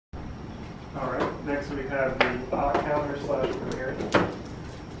All right. Next we have the counter / grammarian.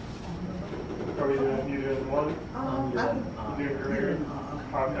 Are we doing? You doing one? You doing grammarian?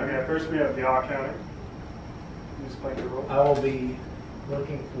 Okay. First we have the counter. You explain your role. I will be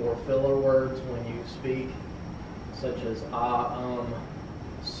looking for filler words when you speak, such as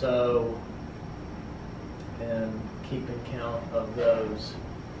so, and keeping count of those.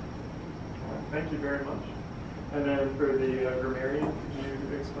 All right, thank you very much. And then for the grammarian,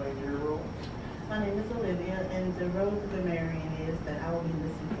 could you explain your role? My name is Olivia, and the role of the grammarian is that I will be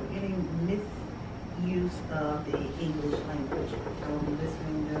listening for any misuse of the English language. I will be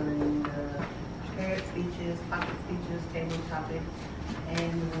listening during the prepared speeches, pocket speeches, table topics,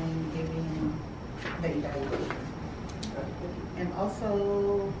 and when giving the evaluation. And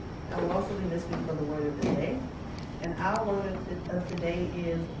also, I will also be listening for the word of the day. And our word of the day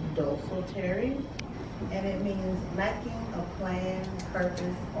is desultory, and it means lacking a plan,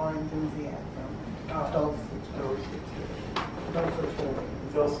 purpose, or enthusiasm.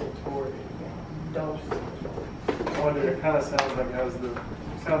 Desultory. I wonder, it kind of sounds like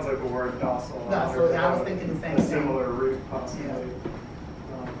sounds like the word docile. Docile, I was thinking the same thing. A similar root, possibly. Yeah.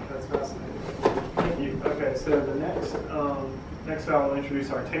 That's fascinating. Thank you. Okay, so the next I will introduce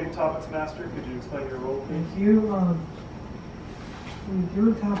our table topics master. Could you explain your role, please? Thank you.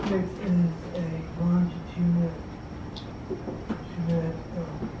 Your topics is a 1 to 2 minute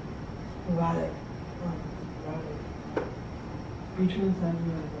sporadic speeches that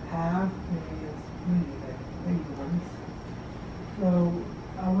you have, maybe once. So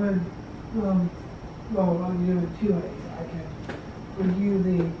I would, I'll do it 2 ways. I can review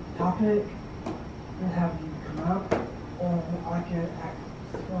the topic and have you come up, or I can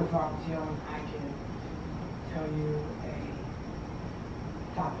talk to you and I can tell you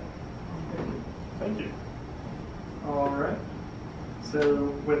a topic. Thank you. All right. So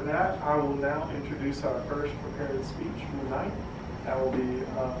with that, I will now introduce our first prepared speech for the night. That will be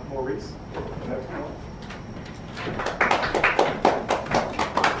Maurice. Is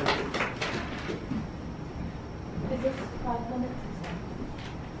this 5 minutes?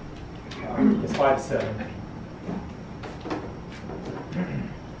 It's 5 to 7.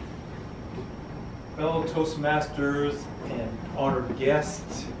 Fellow Toastmasters and honored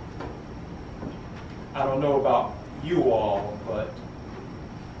guests, I don't know about you all, but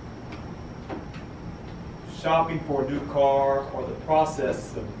shopping for a new car or the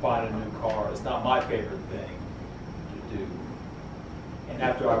process of buying a new car is not my favorite thing to do. And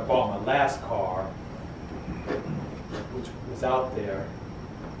after I bought my last car, which was out there,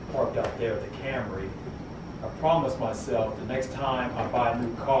 parked out there at the Camry, I promised myself the next time I buy a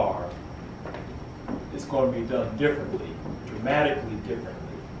new car, it's going to be done differently, dramatically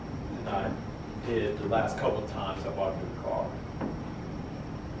differently than I did the last couple of times I bought a new car.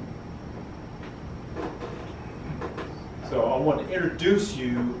 So I want to introduce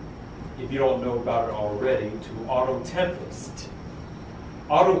you, if you don't know about it already, to Auto Tempest.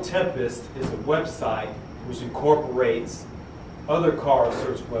 Auto Tempest is a website which incorporates other car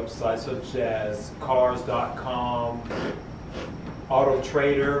search websites such as cars.com, Auto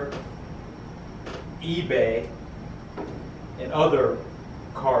Trader, eBay, and other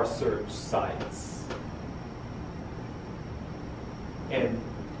car search sites. And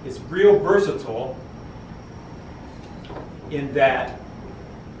it's real versatile in that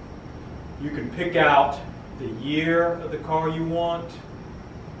you can pick out the year of the car you want,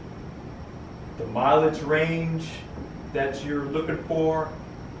 the mileage range that you're looking for,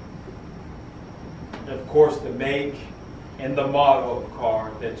 and of course the make and the model of car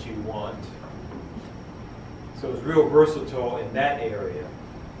that you want. So it's real versatile in that area.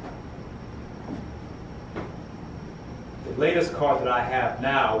 The latest car that I have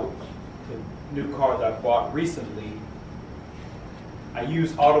now, the new car that I bought recently, I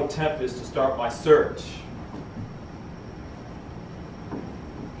use Auto Tempest to start my search.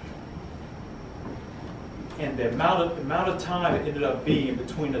 And the amount of time it ended up being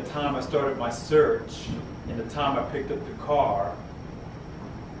between the time I started my search and the time I picked up the car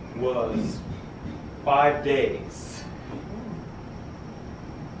was 5 days.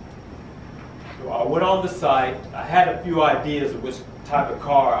 So I went on the site. I had a few ideas of which type of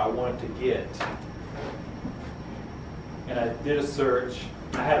car I wanted to get. And I did a search.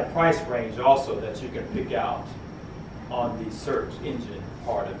 I had a price range also that you can pick out on the search engine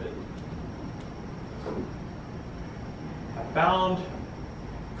part of it. I found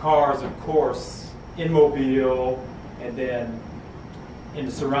cars, of course, in Mobile and then in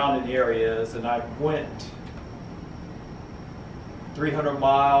the surrounding areas, and I went 300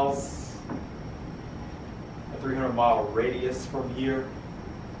 miles, a 300-mile radius from here.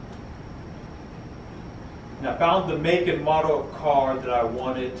 And I found the make and model of car that I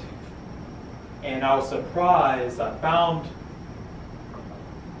wanted, and I was surprised. I found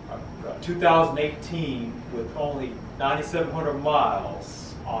a 2018 with only 9,700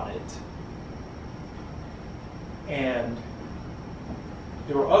 miles on it. And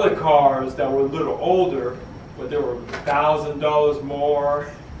there were other cars that were a little older, but they were $1,000 more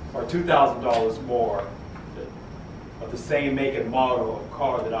or $2,000 more of the same make and model of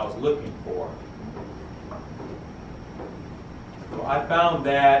car that I was looking for. So I found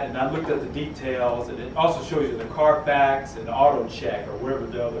that, and I looked at the details, and it also shows you the Carfax and the Auto Check, or whatever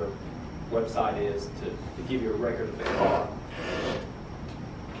the other website is, to give you a record of the car.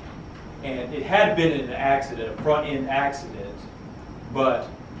 And it had been in an accident, a front-end accident, but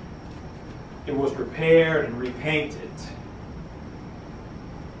it was repaired and repainted.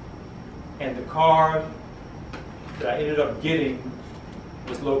 And the car that I ended up getting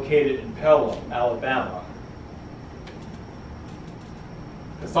was located in Pelham, Alabama.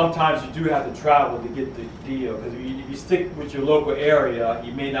 And sometimes you do have to travel to get the deal, because if you stick with your local area,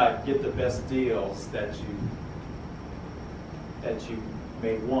 you may not get the best deals that you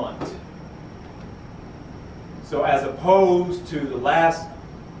may want. So as opposed to the last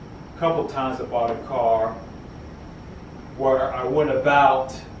couple times I bought a car, where I went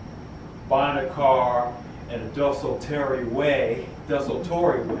about buying a car in a desultory way,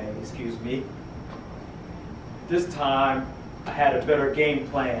 excuse me, this time I had a better game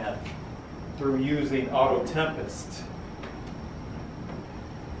plan through using Auto Tempest.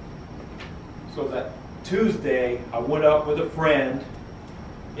 So that Tuesday, I went up with a friend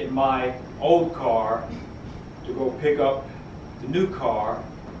in my old car to go pick up the new car.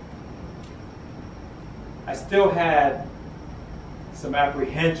 I still had some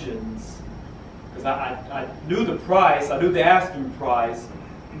apprehensions because I knew the price, I knew the asking price,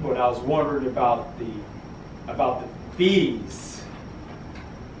 but I was wondering about the fees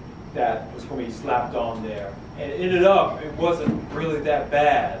that was going to be slapped on there. And it ended up, it wasn't really that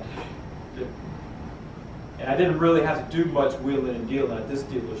bad. And I didn't really have to do much wheeling and dealing at this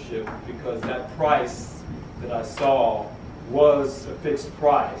dealership, because that price that I saw was a fixed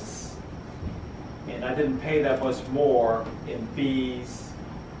price. And I didn't pay that much more in fees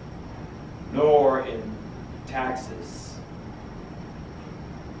nor in taxes.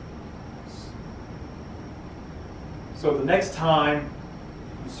 So the next time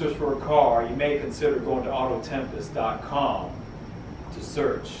you search for a car, you may consider going to autotempest.com to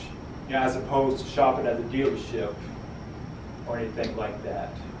search, as opposed to shopping at the dealership or anything like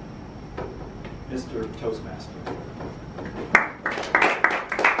that. Mr. Toastmaster.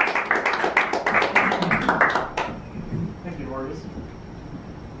 Thank you, Marcus.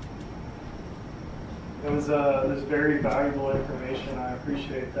 It was very valuable information. I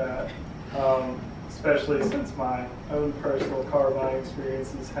appreciate that, especially since my own personal car buying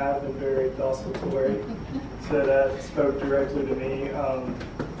experiences have been very desultory. So that spoke directly to me.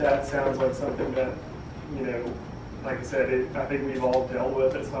 That sounds like something that, like I said, I think we've all dealt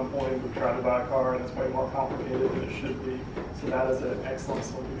with at some point. We've tried to buy a car and it's way more complicated than it should be. So that is an excellent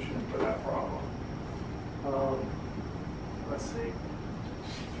solution for that problem. Let's see.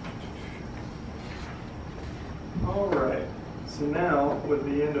 All right. So now, with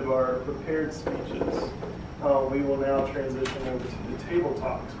the end of our prepared speeches, we will now transition over to the table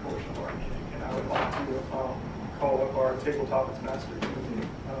topics portion of our meeting. And I would like to call up our table topics master to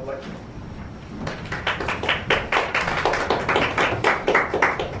the lecture.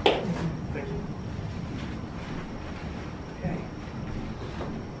 Thank you. Okay.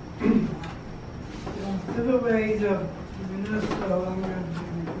 Several ways of doing this, so I'm going to do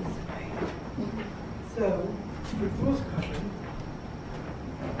it this way. So, the first question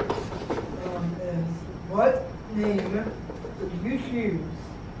is, what name would you choose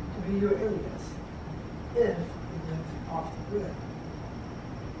to be your alias if you live off the grid?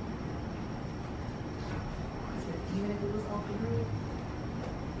 Even if it was off the grid?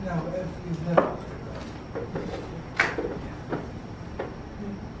 No, if you live off the grid.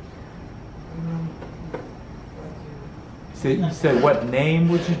 You said what name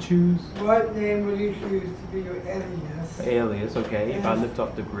would you choose? What name would you choose to be your alias? Alias, okay, if I lived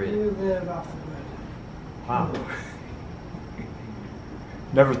off the You grid. live off the grid. Wow.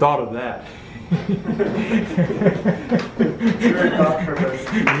 Never thought of that. Very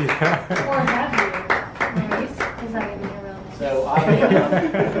thought-provoking. Yeah. Or have you? Maurice? Is that even your real name? So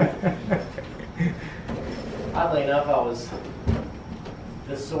oddly enough,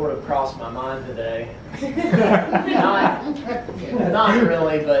 this sort of crossed my mind today. Not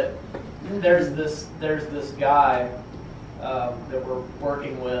really, but there's this guy that we're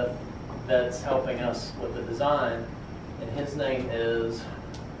working with that's helping us with the design, and his name is,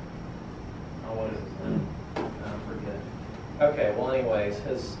 oh, what is his name? I forget. Okay, well anyways,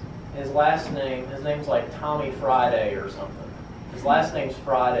 his last name, his name's like Tommy Friday or something. His last name's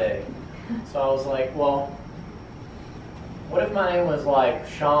Friday. So I was like, well, what if my name was like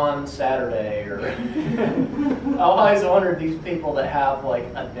Sean Saturday, or I always wondered these people that have like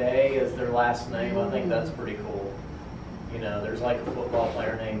a day as their last name. I think that's pretty cool. You know, there's like a football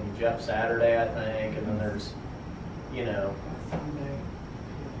player named Jeff Saturday, I think, and then there's, you know,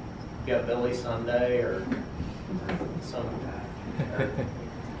 you got Billy Sunday or some, or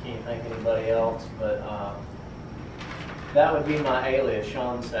can't think of anybody else, but that would be my alias,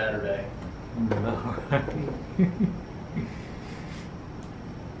 Sean Saturday. No.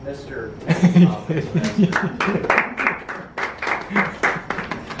 Mr.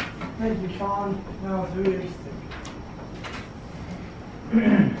 Thank you, Sean. That was really interesting.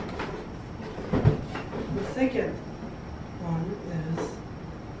 The second one is,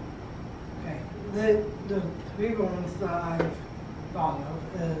 okay, the three ones that I've thought of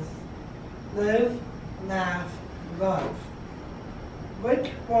is live, laugh, love. Which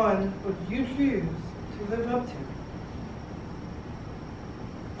one would you choose to live up to?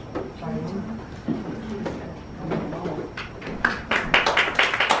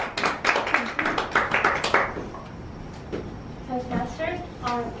 Toastmasters,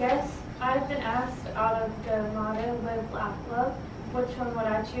 I guess I've been asked out of the motto Live, Laugh, Love, which one would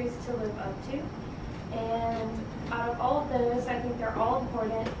I choose to live up to? And out of all of those, I think they're all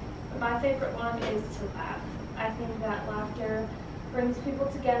important, but my favorite one is to laugh. I think that laughter brings people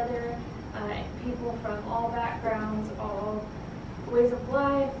together, people from all backgrounds, all ways of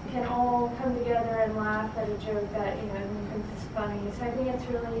life can all come together and laugh at a joke that, you know, everyone thinks is funny. So I think it's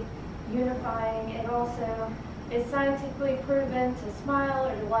really unifying. It also is scientifically proven to smile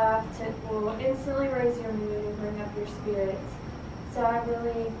or to laugh will instantly raise your mood and bring up your spirits. So I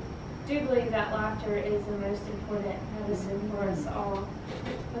really do believe that laughter is the most important medicine for us all.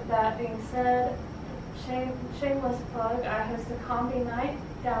 With that being said, shameless plug, I host a comedy night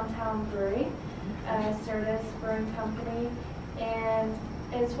downtown Brewery, Certus Brewing Company, and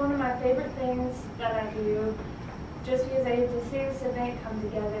it's one of my favorite things that I do, just because I get to see this event come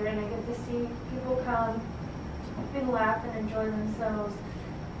together and I get to see people come and laugh and enjoy themselves.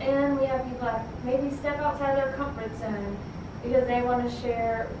 And we have people that maybe step outside their comfort zone because they want to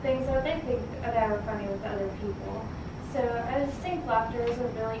share things that they think that are funny with other people. So I just think laughter is a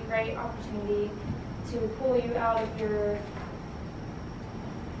really great opportunity to pull you out of your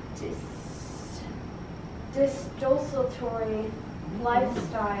desultory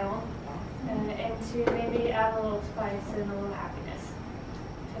lifestyle and to maybe add a little spice and a little happiness.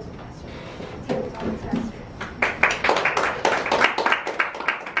 Toastmaster.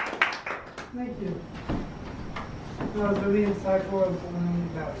 Thank you. That was really insightful and learning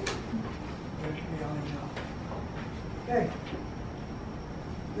about you, which we all know. Okay.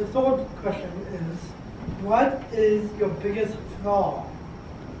 The third question is, what is your biggest flaw?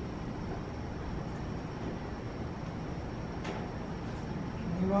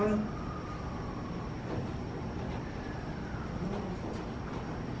 Anyone?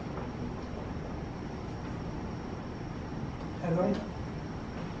 Heather?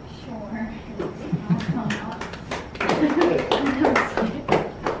 Sure.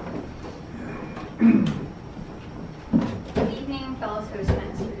 Good evening, fellow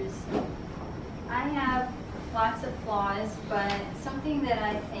Toastmasters. I have lots of flaws, but something that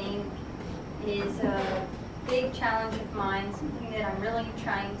I think is a big challenge of mine, something that I'm really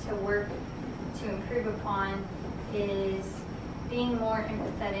trying to work to improve upon, is being more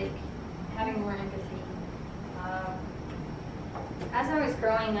empathetic, having more empathy. As I was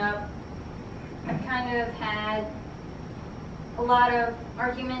growing up, I kind of had a lot of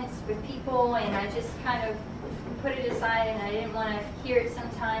arguments with people, and I just kind of put it aside, and I didn't want to hear it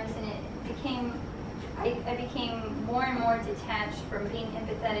sometimes, and I became more and more detached from being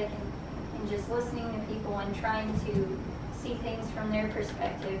empathetic and just listening to people and trying to see things from their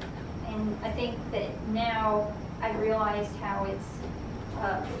perspective. And I think that now I've realized how it's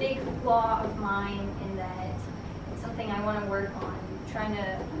a big flaw of mine, in that it's something I want to work on, trying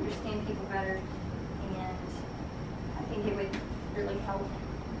to understand people better, and I think it would really help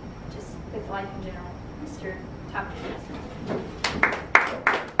just with life in general. Mr. Toppers.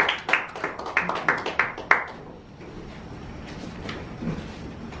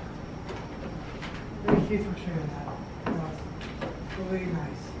 Thank you for sharing that. That was really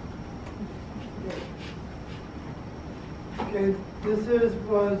nice. Okay,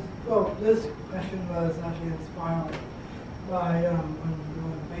 this question was actually inspired by when we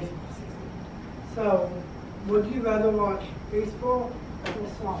were in the baseball season. So, would you rather watch baseball or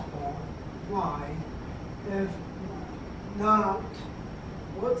softball? Why? If not,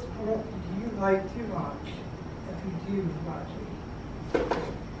 what sport do you like to watch if you do watch it?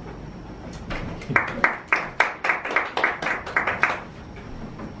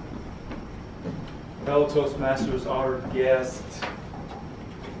 Fellow Toastmasters, honored guest. The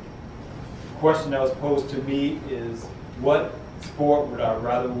question that was posed to me is, what sport would I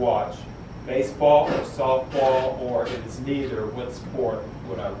rather watch? Baseball or softball, or if it's neither, what sport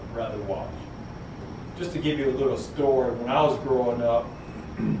would I rather watch? Just to give you a little story, when I was growing up,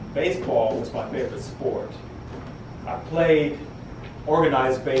 baseball was my favorite sport. I played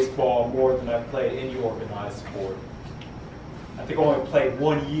organized baseball more than I played any organized sport. I think I only played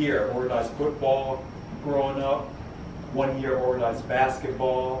 1 year organized football growing up, 1 year organized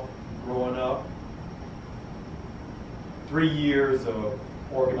basketball growing up, 3 years of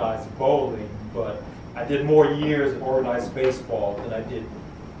organized bowling, but I did more years of organized baseball than I did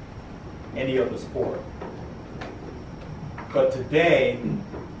any other sport. But today,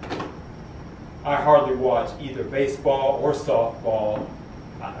 I hardly watch either baseball or softball.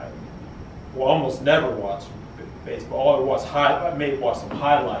 I will almost never watch baseball. I may watch some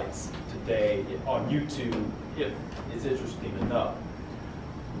highlights today on YouTube if it's interesting enough.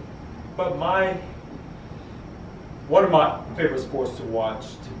 But one of my favorite sports to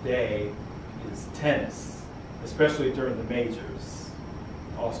watch today is tennis, especially during the majors.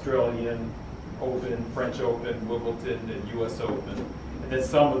 Australian Open, French Open, Wimbledon, and US Open, and then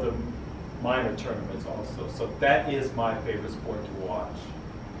some of the minor tournaments also. So that is my favorite sport to watch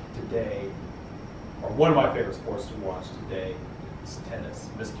today, or one of my favorite sports to watch today is tennis,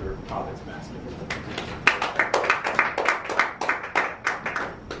 Mr. Topics Master.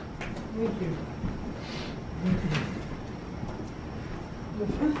 Thank you. The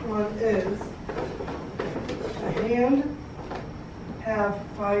first one is, a hand have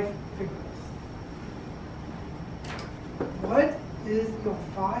 5 fingers. What is your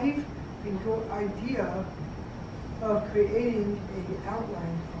 5-finger idea of creating an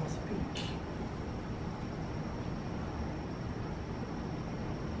outline for speech?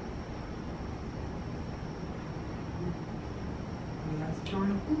 That's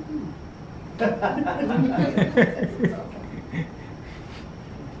John. Go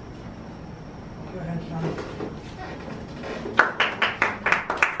ahead, John.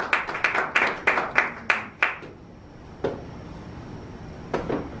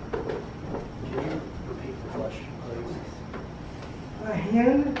 A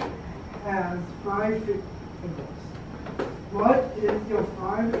hand has 5 fingers. What is your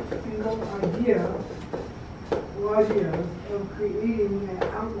 5-finger idea or ideas of creating an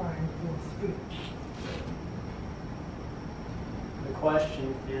outline for speech? The question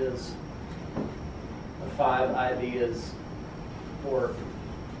is the 5 ideas for,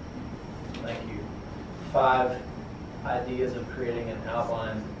 thank you, 5 ideas of creating an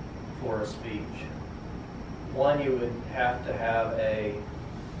outline for a speech. 1, you would have to have a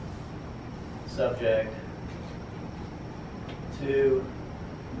subject. 2,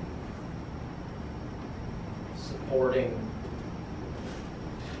 supporting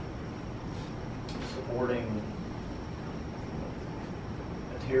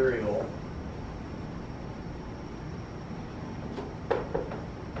material.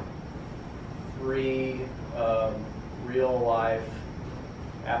 3, real life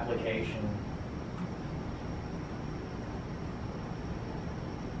application.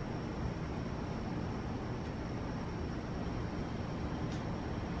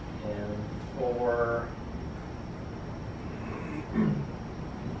 And 4,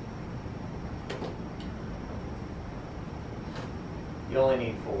 you only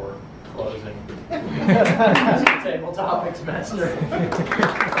need 4. Closing. Table Topics Master.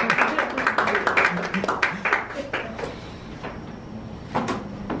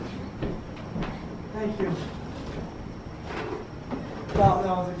 Thank you. Well,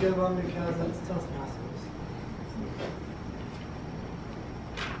 that was a good one because it's Toastmasters.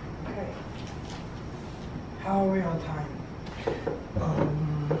 Okay. How are we on time?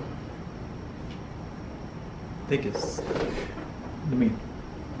 I think it's, let me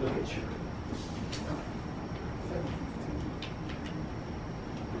look at you.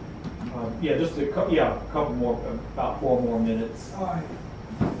 Yeah, just a couple more, about 4 more minutes. All right.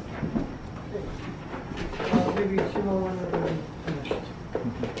 I'll give you 2 more when we're finished.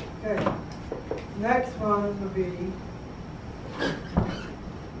 Okay. Next one will be,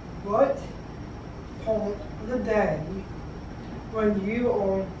 what point of the day when you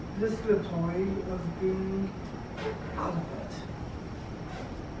are desultory of being out of it?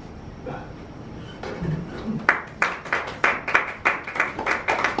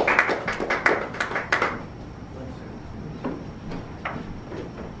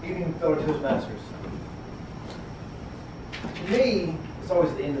 Toastmasters. To me, it's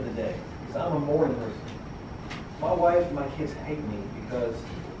always the end of the day, because I'm a morning person. My wife and my kids hate me because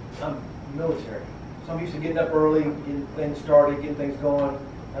I'm military. So I'm used to getting up early, getting things started, getting things going.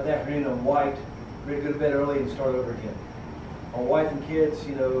 That afternoon I'm white, ready to go to bed early and start over again. My wife and kids,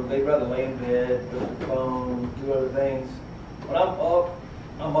 you know, they'd rather lay in bed, go to the phone, do other things. When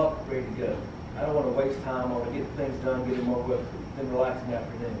I'm up, ready to go. I don't want to waste time. I want to get things done, get them over with, then relax in the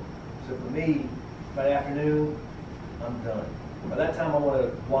afternoon. So for me, by the afternoon, I'm done. By that time, I want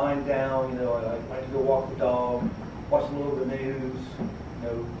to wind down. You know, I like to go walk the dog, watch a little bit of the news, you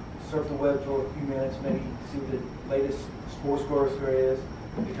know, surf the web for a few minutes, maybe see what the latest sports score there is.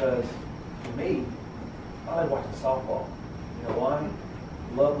 Because for me, I like watching softball. You know why?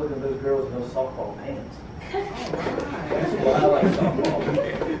 I love looking at those girls in those softball pants. That's why I like softball.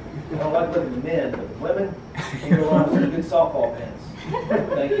 I don't like looking at the men, but the women, they go along with some good softball pants.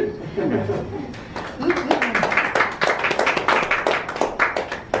 Thank you. Thank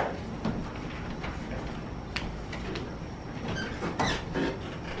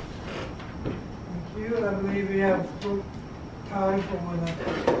you, and I believe we have time for one other.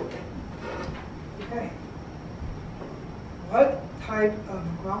 Okay. What type of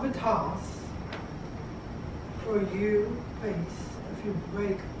gravitas will you face if you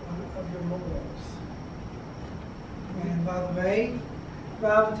break one of your morals? And by the way,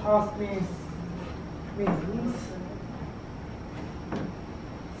 gravitas means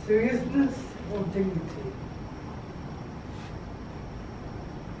seriousness or dignity.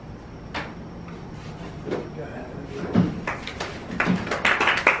 Go ahead.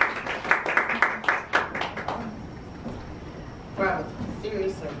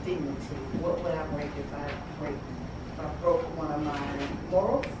 Serious or dignity, what would I break if I broke one of my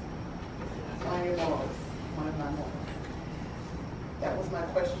morals? One of your morals, one of my morals. That was my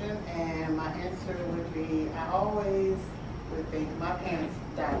question, and my answer would be, I always would think, my parents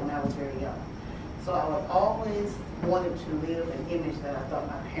died when I was very young. So I would always wanted to live an image that I thought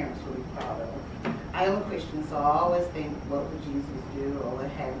my parents would be proud of. I am a Christian, so I always think, what would Jesus do, or what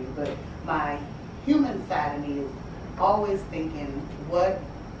have you, but my human side of me is always thinking, what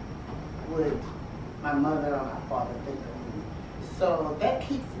would my mother or my father think of me? So that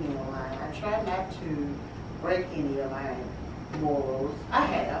keeps me in line. I try not to break any of my morals. I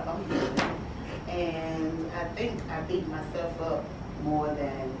have, I'm human. And I think I beat myself up more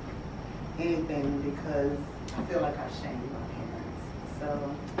than anything because I feel like I shamed my parents. So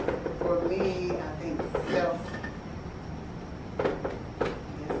for me, I think self, I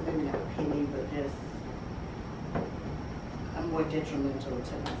guess maybe not pity, but just I'm more detrimental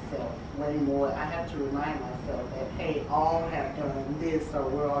to myself. Way more, I have to remind myself that, hey, all have done this, or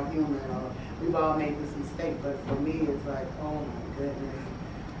we're all human, or we've all made this mistake. But for me, it's like, oh my goodness,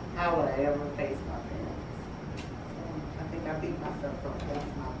 how would I ever face my parents? So I think I beat myself up. That's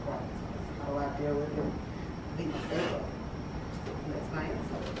my part. How I deal with it, beat myself up. That's my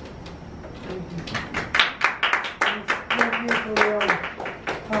answer. Thank you for your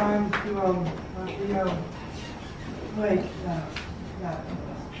time to like that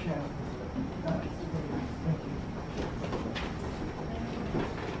show. Thank you.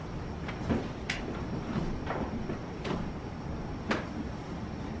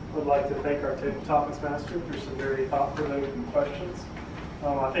 I would like to thank our Hilltoppers Master for some very thought-provoking questions. I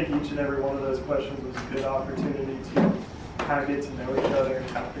think each and every one of those questions was a good opportunity to kind of get to know each other and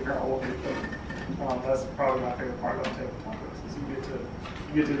kind of figure out what we think. That's probably my favorite part about Hilltoppers is you get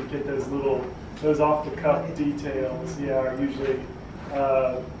to get those off-the-cuff details. Yeah, are usually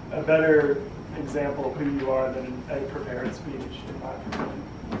a better example of who you are than a prepared speech, in my opinion.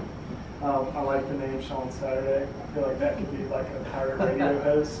 I like the name Sean Saturday. I feel like that could be like a pirate radio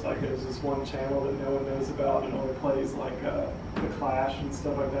host. Like there's this one channel that no one knows about and only plays like The Clash and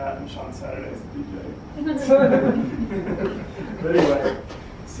stuff like that, and Sean Saturday's the DJ. But anyway,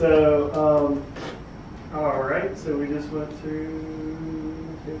 so all right, so we just went through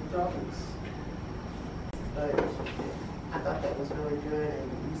the topics. But I thought that was really good,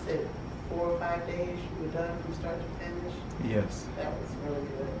 and you said 4 or 5 days you were done from start to finish. Yes. That was really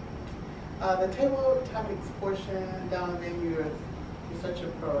good. The table topics portion, Donovan, you're such a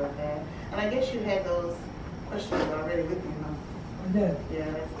pro at that. And I guess you had those questions already with you, huh? I did. Yeah,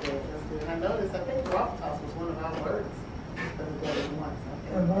 that's good. That's good. I noticed, I think rock toss was one of our words for the day once, I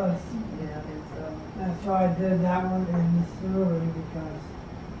think. It was. Yeah, I think so. That's why I did that one in Missouri because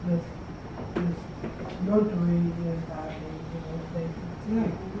this notary is actually Yep.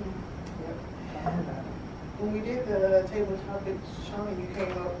 When we did the table topics, Sean, you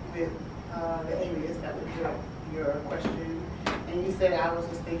came up with the alias, that was your question, And you said, I was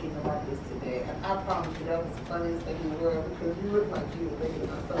just thinking about this today. And I promise you, that was the funniest thing in the world because you look like you were thinking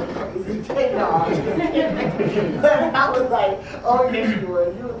about something crazy. No, I'm just kidding. But I was like, oh, yes, you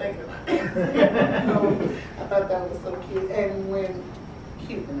were. You were thinking about it. So I thought that was so cute. And when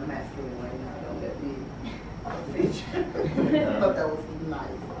cute in a masculine way, now don't let me feature. I thought that was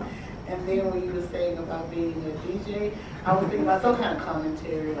nice. And then when you were saying about being a DJ, I was thinking about some kind of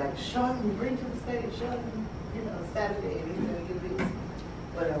commentary, like, Sean, we bring to the stage, Sean, you know, Saturday, and he's going to give these,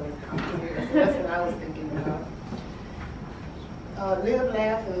 whatever, commentary. So that's what I was thinking about. Live,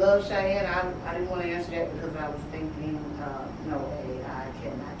 laugh, and love Cheyenne. I didn't want to answer that because I was thinking, no way, I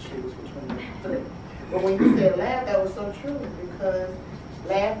cannot choose between the three. But when you said laugh, that was so true because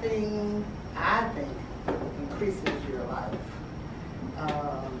laughing, I think, increases your life.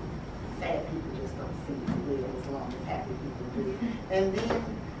 Sad people just don't seem to live as long as happy people do. And then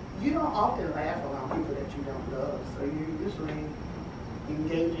you don't often laugh around people that you don't love. So you're usually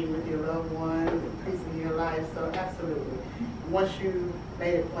engaging with your loved ones, increasing your life. So absolutely. Once you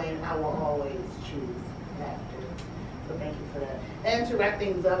made it plain, I will always choose laughter. So thank you for that. And to wrap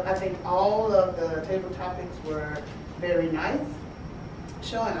things up, I think all of the table topics were very nice.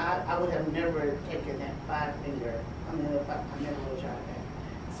 Sean, I would have never taken that 5-finger. I mean, if I never would have tried that.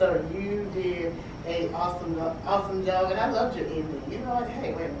 So you did an awesome job, and I loved your ending. You know, like,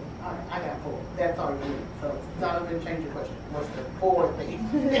 hey, wait a minute, all right, I got 4. That's all you need. So Donovan, change your question. What's the 4th thing?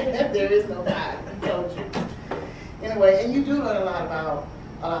 There is no 5. I told you. Anyway, and you do learn a lot about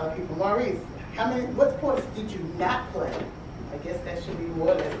a lot of people. Maurice, what sports did you not play? I guess that should be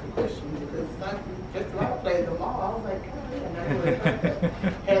more or less the question because just about to play them all. I was like, God, I never would have thought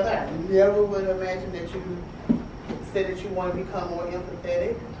that. Heather, I never would imagine that you said that you want to become more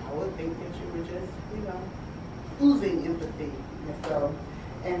empathetic. I would think that you were just, you know, oozing empathy. And so,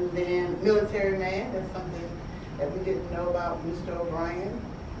 and then military man, that's something that we didn't know about Mr. O'Brien.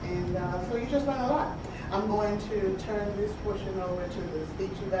 And so you just learned a lot. I'm going to turn this portion over to the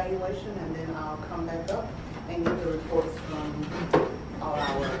speech evaluation and then I'll come back up and get the reports from all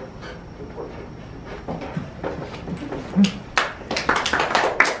our report takers.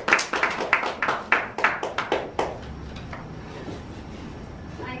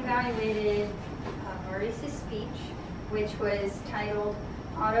 I evaluated Maurice's speech, which was titled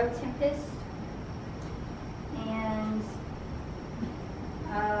Auto Tempest. And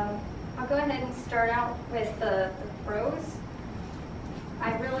I'll go ahead and start out with the pros.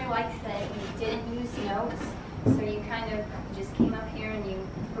 I really liked that you didn't use notes, so you kind of just came up here and you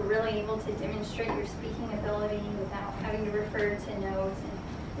were really able to demonstrate your speaking ability without having to refer to notes,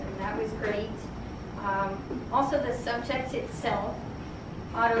 and that was great. Also, the subject itself,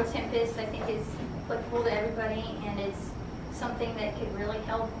 Auto Tempest, I think is applicable to everybody, and it's something that could really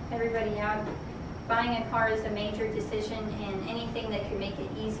help everybody out. Buying a car is a major decision, and anything that could make it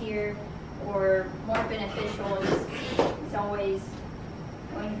easier or more beneficial is always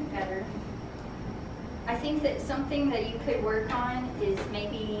going to be better. I think that something that you could work on is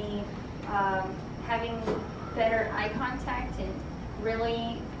maybe having better eye contact and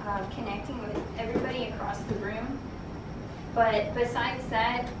really connecting with everybody across the room. But besides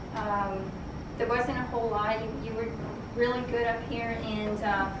that, there wasn't a whole lot. You were really good up here, and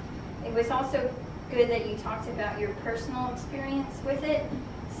it was also good that you talked about your personal experience with it,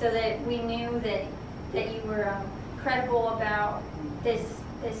 so that we knew that you were credible about this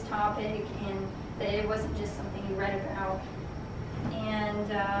topic and that it wasn't just something you read about. And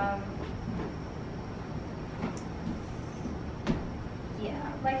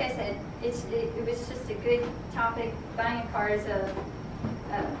yeah, like I said, it was just a good topic. Buying a car is a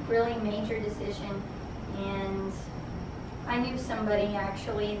really major decision, and I knew somebody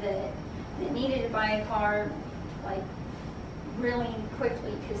actually that needed to buy a car like really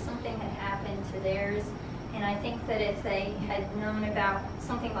quickly because something had happened to theirs, and I think that if they had known about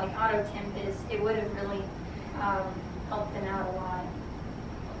something like Auto Tempest, it would have really helped them out a lot.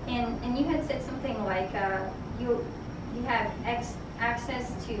 And you had said something like you have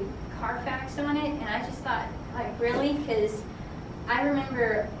access to Carfax on it, and I just thought, like, really? Because I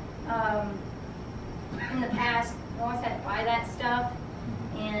remember in the past I always had to buy that stuff,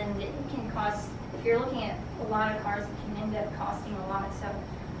 and it can cost, if you're looking at a lot of cars, it can end up costing a lot. So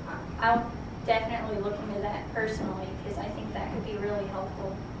I'll definitely look into that personally because I think that could be really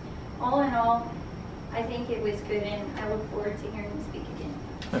helpful. All in all, I think it was good, and I look forward to hearing you speak again.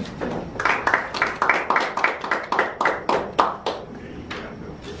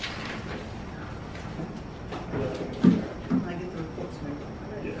 I get the reports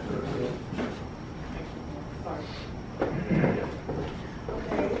maybe. Sorry.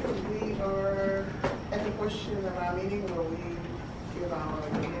 Okay, we are at the portion of our meeting where we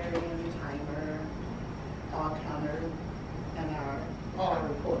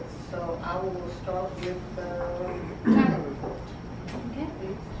I will start with the panel report. Okay.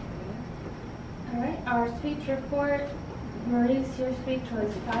 Please. All right. Our speech report. Marie's, your speech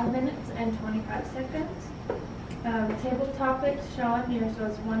was 5 minutes and 25 seconds. Table topics, Sean, yours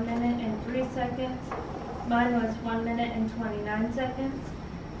was 1 minute and 3 seconds. Mine was 1 minute and 29 seconds.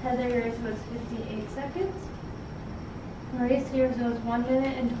 Heather, yours was 58 seconds. Maurice, yours was 1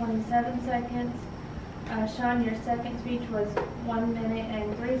 minute and 27 seconds. Sean, your second speech was 1 minute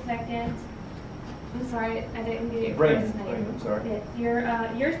and 3 seconds. I'm sorry, I didn't get your first name. I'm sorry.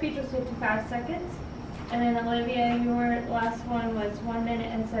 Yeah, your speech was 55 seconds. And then Olivia, your last one was 1 minute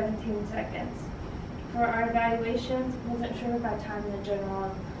and 17 seconds. For our evaluations, wasn't sure if I timed the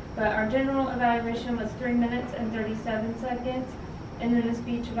general, but our general evaluation was 3 minutes and 37 seconds. And then the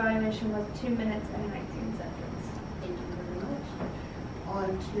speech evaluation was 2 minutes and 19 seconds. Thank you very much. On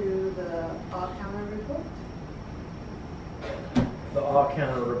to the all-counter report. The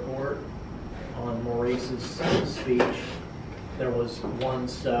all-counter report on Maurice's speech, there was one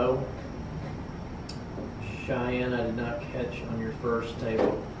so. Cheyenne, I did not catch on your first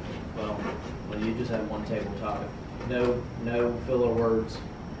table. Well, you just had one table topic. No filler words.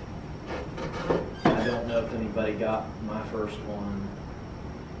 I don't know if anybody got my first one.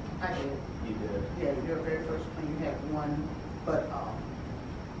 I did. You did. Yeah, your very first one, you had one, but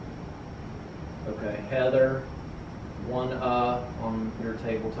Okay, Heather, one on your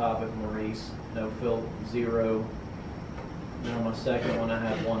table topic. Maurice, no fill, 0. Now my second one, I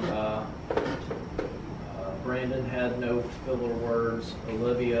had one Brandon had no filler words.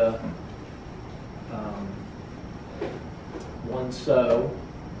 Olivia, one so.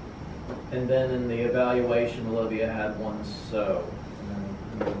 And then in the evaluation, Olivia had one so. And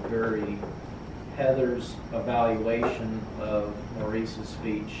then Heather's evaluation of Maurice's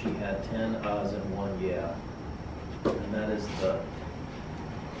speech, she had 10 uhs and 1 yeah. And that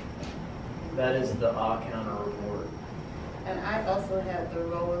is the ah-counter report. and I also have the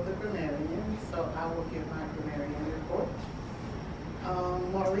role of the grammarian, so I will give my grammarian report.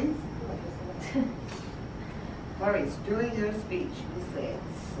 Maurice? Maurice, during your speech, you said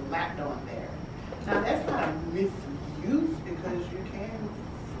slapped on there. Now, that's not a misuse because you can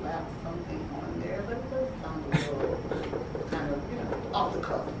slap something on there, but it does sound a little kind of, off the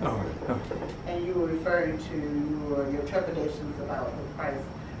cuff. Oh, And you were referring to your interpretations about the price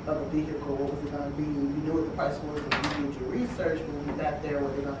of a vehicle, what was it going to be? You knew what the price was when you did your research, but when you got there,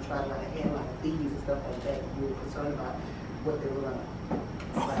 were they going to try to run a headline fees and stuff like that? You were concerned about what they were going to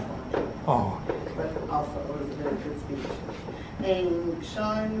slap on there. oh. But also, it was a very good speech. And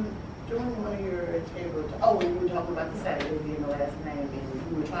Sean, during one of your table, when you were talking about the Saturday being the last name, and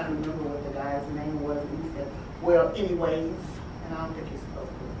you were trying to remember what the guy's name was, and you said, well, anyways, and I don't think you're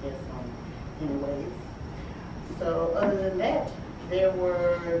supposed to put S on anyways. So other than that, there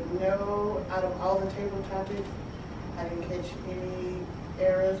were no, out of all the table topics, I didn't catch any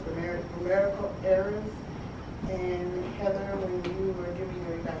errors, grammatical errors. And Heather, when you were giving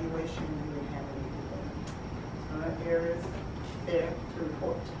your evaluation, you didn't have any errors there to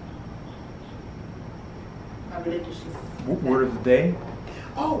report. I'm ridiculous. Word of the day?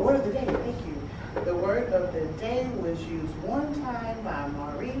 Oh, word of the day, thank you. The word of the day was used one time by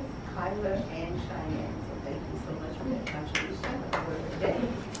Maurice, Kyla, and Cheyenne. So thank you so much for that contribution of the word of the day.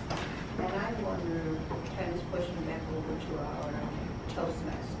 And I want to turn this question back over to our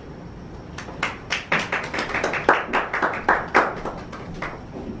Toastmaster.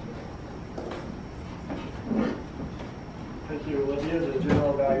 Thank you, Olivia. The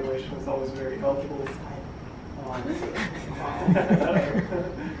general evaluation was always very helpful.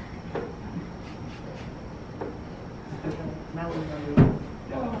 Now we're going to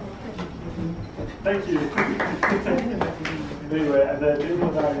Thank you. Anyway, the general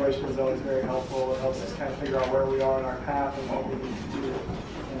evaluation is always very helpful. It helps us kind of figure out where we are in our path and what we need to do,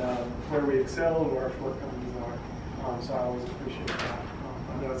 and where we excel and where our shortcomings are. So I always appreciate that.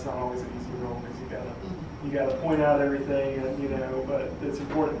 I know it's not always an easy role because you gotta point out everything, and but it's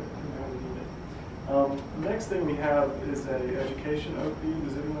important. Next thing we have is a education overview.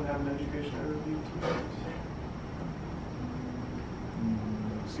 Does anyone have an education overview tonight?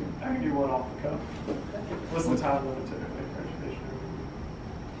 I can do one off the cuff. What's the time limit typically for education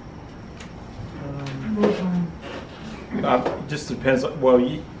overview? It just depends. Well,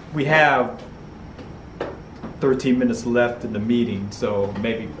 we have 13 minutes left in the meeting, so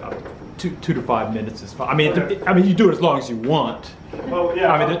maybe 2 to 5 minutes is fine. I mean, Okay. You do it as long as you want. Well,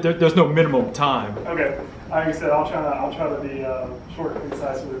 yeah. I mean, there's no minimum time. Okay. Like I said, I'll try to be short and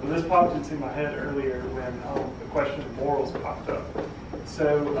concise with it. But this popped into my head earlier when the question of morals popped up.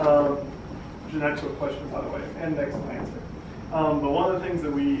 So, which is actually a question, by the way, and an excellent answer. But one of the things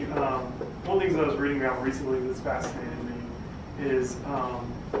that one of the things that I was reading about recently that's fascinated me is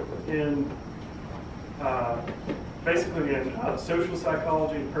basically in social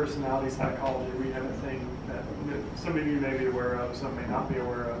psychology and personality psychology, we have a thing that some of you may be aware of, some may not be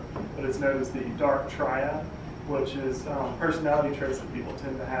aware of, but it's known as the dark triad, which is personality traits that people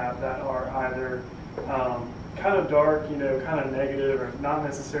tend to have that are either kind of dark, kind of negative, or not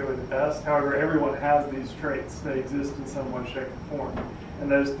necessarily the best. However, everyone has these traits that exist in some way, shape, or form. And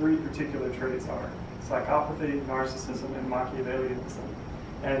those three particular traits are psychopathy, narcissism, and Machiavellianism.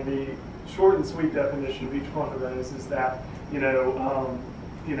 And the short and sweet definition of each one of those is that,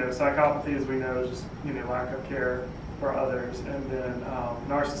 psychopathy, as we know, is just, lack of care for others. And then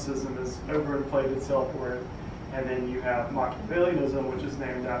narcissism is overinflated self-worth. And then you have Machiavellianism, which is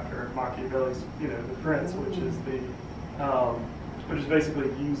named after Machiavelli's, the prince, which is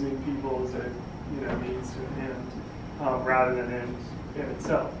basically using people as a, means to an end, rather than end in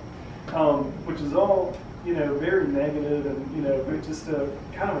itself. Which is all, very negative and, just a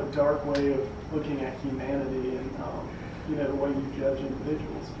kind of a dark way of looking at humanity and, the way you judge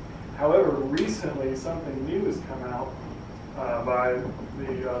individuals. However, recently something new has come out by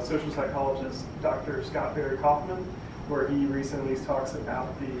the social psychologist Dr. Scott Barry Kaufman, where he recently talks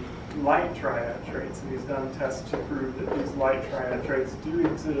about the light triad traits, and he's done tests to prove that these light triad traits do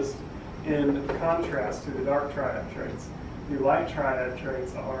exist in contrast to the dark triad traits. The light triad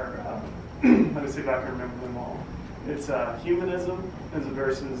traits are, let me see if I can remember them all. It's humanism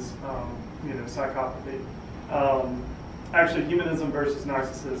versus, psychopathy. Actually, humanism versus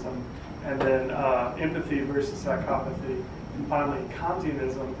narcissism, and then empathy versus psychopathy, and finally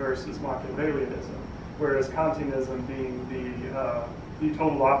Kantianism versus Machiavellianism, whereas Kantianism being the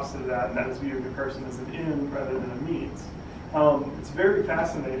total opposite of that, and that is viewing a person as an end rather than a means. It's very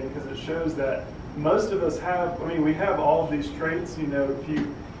fascinating because it shows that most of us have, we have all of these traits.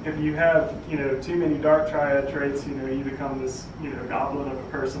 If you have, too many dark triad traits, you become this, goblin of a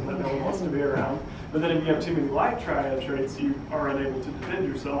person that no one wants to be around. But then if you have too many light triad traits, you are unable to defend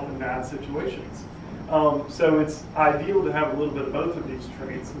yourself in bad situations. So it's ideal to have a little bit of both of these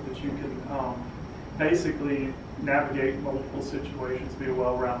traits so that you can basically navigate multiple situations, be a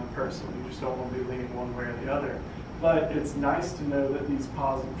well-rounded person. You just don't want to be leaning one way or the other. But it's nice to know that these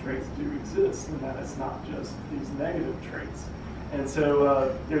positive traits do exist and that it's not just these negative traits. And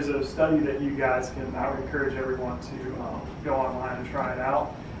so there's a study that you guys can, I would encourage everyone to go online and try it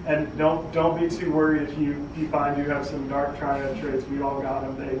out. And don't be too worried if you find you have some dark triad traits. We all got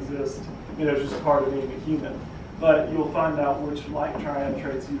them, they exist. It's just part of being a human. But you'll find out which light triad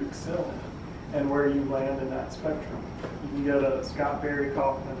traits you excel in and where you land in that spectrum. You can go to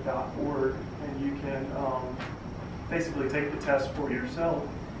scottbarrykaufman.org and you can basically take the test for yourself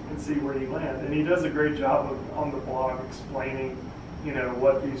and see where you land. And he does a great job on the blog explaining,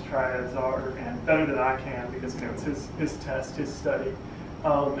 what these triads are, and better than I can because it's his test, his study.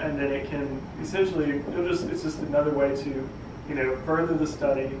 And then it can essentially, it's just another way to, further the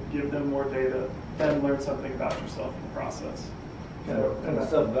study, give them more data, and learn something about yourself in the process. Kind of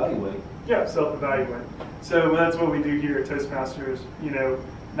self-evaluate. Yeah, self-evaluate. So that's what we do here at Toastmasters.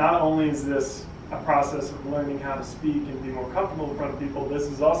 Not only is this a process of learning how to speak and be more comfortable in front of people, this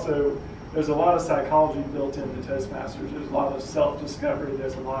is also, there's a lot of psychology built into Toastmasters. There's a lot of self-discovery.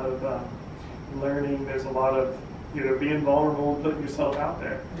 There's a lot of learning. There's a lot of being vulnerable and putting yourself out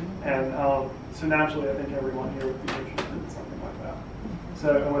there. And so naturally, I think everyone here would be interested in something like that.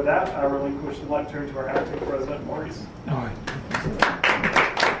 So and with that, I relinquish the lectern to our acting president, Maurice. All right.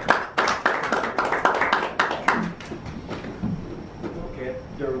 Okay,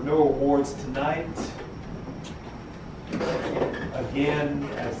 there are no awards tonight. Again,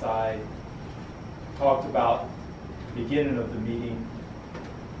 as I talked about at the beginning of the meeting,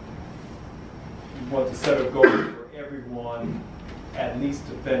 we want to set a goal for everyone at least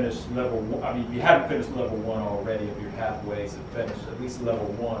to finish level 1. If you haven't finished level 1 already of your pathways, to finish at least level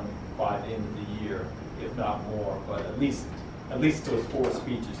 1 by the end of the year, if not more. But at least those 4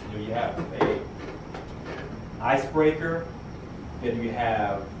 speeches. You have a icebreaker, then you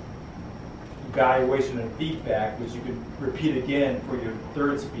have evaluation and feedback, which you can repeat again for your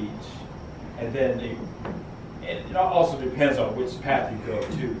 3rd speech, and then it also depends on which path you go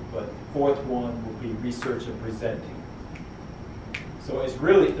to, but the 4th one will be research and presenting. So it's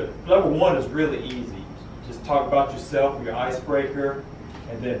really, level 1 is really easy. Just talk about yourself, your icebreaker,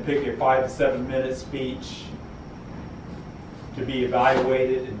 and then pick your 5 to 7 minute speech to be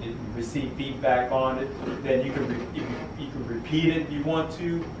evaluated and receive feedback on it. Then you can repeat it if you want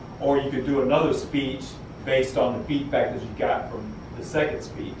to, or you could do another speech based on the feedback that you got from the 2nd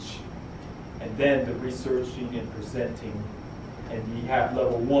speech. And then the researching and presenting and you have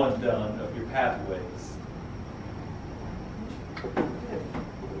level 1 done of your pathways.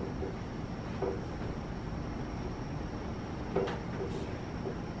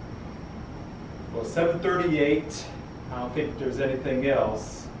 Well, 7:38, I don't think there's anything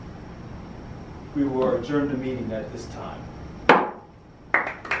else. We will adjourn the meeting at this time.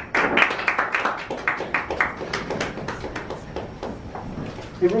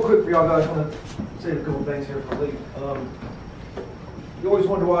 Hey, real quick for y'all guys, I want to say a couple things here for Lee. You always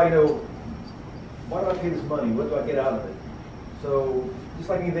wonder why, why do I pay this money? What do I get out of it? So, just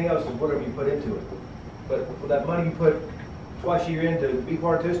like anything else, is whatever you put into it. But for that money you put twice a year in to be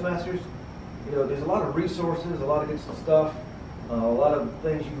part of Toastmasters, there's a lot of resources, a lot of good stuff, a lot of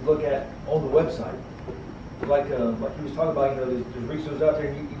things you can look at on the website. Like he was talking about, there's resources out there,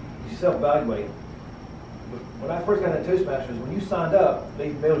 and you self-evaluate. When I first got into Toastmasters, when you signed up, they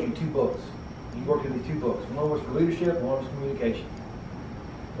mailed you 2 books. You worked in these 2 books. One was for leadership, and one was communication.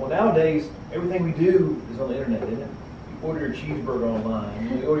 Well, nowadays, everything we do is on the internet, isn't it? You order your cheeseburger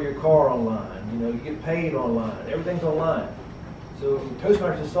online, you order your car online, you get paid online, everything's online. So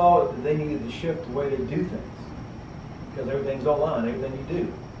Toastmasters saw that they needed to shift the way they do things, because everything's online, everything you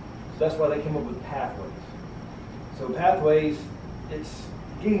do. So that's why they came up with Pathways. So Pathways, it's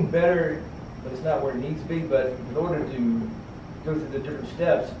getting better, but it's not where it needs to be. But in order to go through the different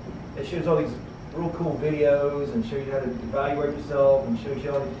steps, it shows all these real cool videos and shows you how to evaluate yourself and shows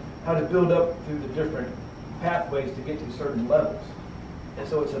you how to build up through the different pathways to get to certain levels. And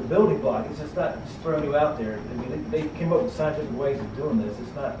so it's a building block. It's just not just throwing you out there. I mean, they came up with scientific ways of doing this.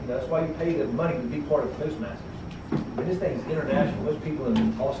 It's not, that's why you pay the money to be part of Toastmasters. I mean, this thing is international. There's people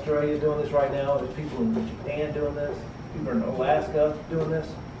in Australia doing this right now. There's people in Japan doing this. People in Alaska doing this.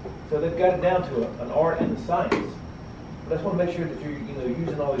 So they've got it down to an art and a science. But I just want to make sure that you're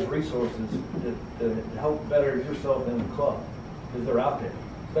using all these resources to help better yourself in the club, because they're out there.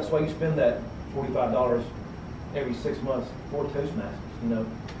 So that's why you spend that $45 every 6 months for Toastmasters.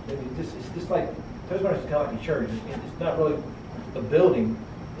 It's just like Toastmasters is kind of like a church. It's not really a building;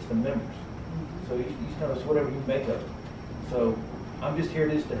 it's the members. So you kind of whatever you make of it. So I'm just here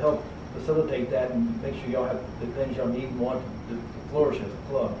just to help facilitate that and make sure y'all have the things y'all need and want to flourish as a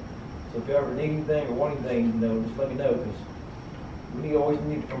club. So if you ever need anything or want anything, just let me know, because we always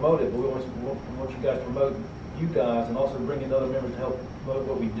need to promote it, but we always want you guys to promote you guys and also bring in other members to help promote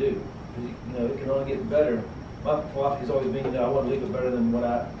what we do. Because it can only get better. My philosophy has always been, I want to leave it better than where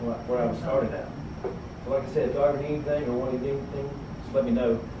I was started at. So like I said, if you ever need anything or want anything, just let me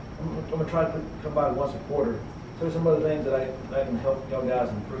know. I'm going to try to come by once a quarter. So there's some other things that I can help y'all guys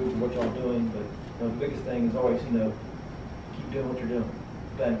improve what y'all doing, but the biggest thing is always, keep doing what you're doing.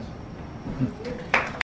 Thanks.